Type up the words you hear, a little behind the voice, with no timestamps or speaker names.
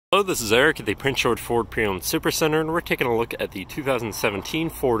Hello, this is Eric at the Prince George Ford Pre-Owned Supercenter, and we're taking a look at the 2017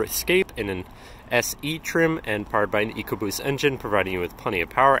 Ford Escape in an SE trim and powered by an EcoBoost engine, providing you with plenty of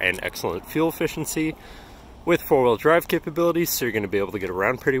power and excellent fuel efficiency with four-wheel drive capabilities, so you're going to be able to get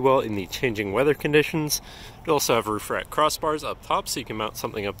around pretty well in the changing weather conditions. You also have roof rack crossbars up top, so you can mount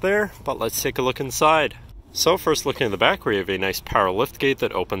something up there, but let's take a look inside. So first, looking in the back, where you have a nice power liftgate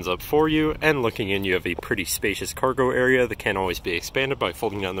that opens up for you, and looking in, you have a pretty spacious cargo area that can always be expanded by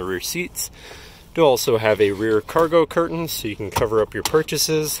folding down the rear seats. You also have a rear cargo curtain, so you can cover up your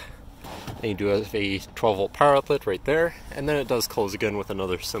purchases. And you do have a 12-volt power outlet right there, and then it does close again with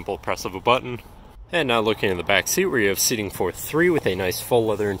another simple press of a button. And now looking in the back seat, where you have seating for 3 with a nice full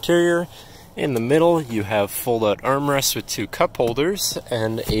leather interior. In the middle, you have fold-out armrests with 2 cup holders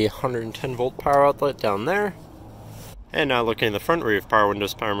and a 110-volt power outlet down there. And now looking in the front, where you have power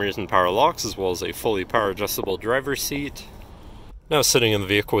windows, power mirrors, and power locks, as well as a fully power-adjustable driver's seat. Now sitting in the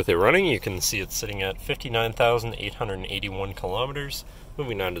vehicle with it running, you can see it's sitting at 59,881 kilometers.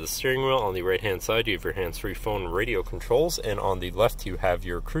 Moving on to the steering wheel, on the right-hand side, you have your hands-free phone radio controls, and on the left, you have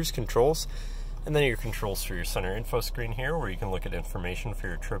your cruise controls. And then your controls for your center info screen here, where you can look at information for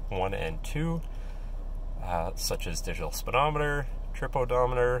your trip 1 and 2, such as digital speedometer, trip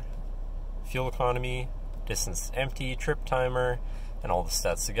odometer, fuel economy, distance empty, trip timer, and all the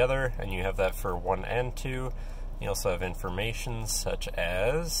stats together. And you have that for 1 and 2. You also have information such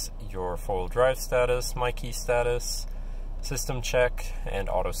as your four-wheel drive status, my key status, system check, and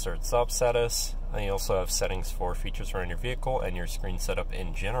auto start stop status. And you also have settings for features around your vehicle and your screen setup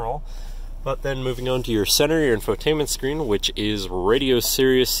in general. But then moving on to your center, your infotainment screen, which is radio,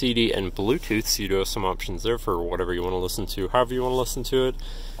 Sirius, CD, and Bluetooth. So you do have some options there for whatever you want to listen to, however you want to listen to it.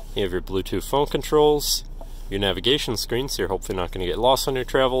 You have your Bluetooth phone controls, your navigation screen, so you're hopefully not going to get lost on your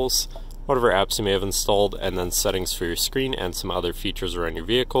travels, whatever apps you may have installed, and then settings for your screen and some other features around your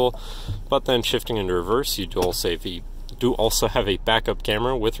vehicle. But then shifting into reverse, you do also have a backup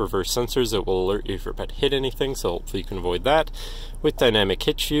camera with reverse sensors that will alert you if your pet hit anything, so hopefully you can avoid that, with dynamic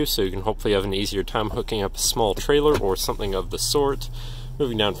hitch view, so you can hopefully have an easier time hooking up a small trailer or something of the sort.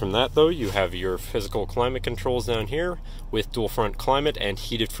 Moving down from that though, you have your physical climate controls down here with dual front climate and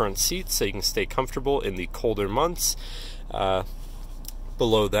heated front seats, so you can stay comfortable in the colder months.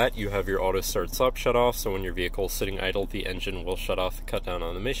 Below that, you have your auto start stop shut off, so when your vehicle is sitting idle, the engine will shut off to cut down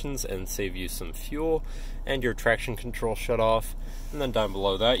on emissions and save you some fuel, and your traction control shut off. And then down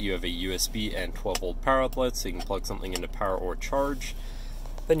below that, you have a USB and 12-volt power outlet, so you can plug something into power or charge.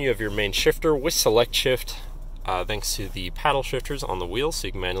 Then you have your main shifter with select shift, thanks to the paddle shifters on the wheel, so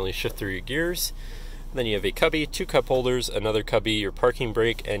you can manually shift through your gears. Then you have a cubby, 2 cup holders, another cubby, your parking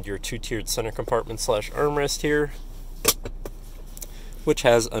brake, and your 2-tiered center compartment / armrest here, which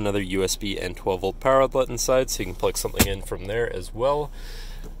has another USB and 12-volt power outlet inside, so you can plug something in from there as well.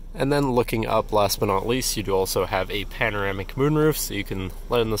 And then looking up, last but not least, you do also have a panoramic moonroof, so you can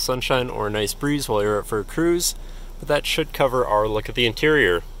let in the sunshine or a nice breeze while you're out for a cruise. But that should cover our look at the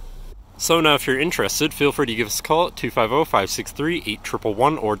interior. So now if you're interested, feel free to give us a call at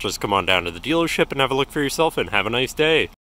 250-563-8111, or just come on down to the dealership and have a look for yourself, and have a nice day.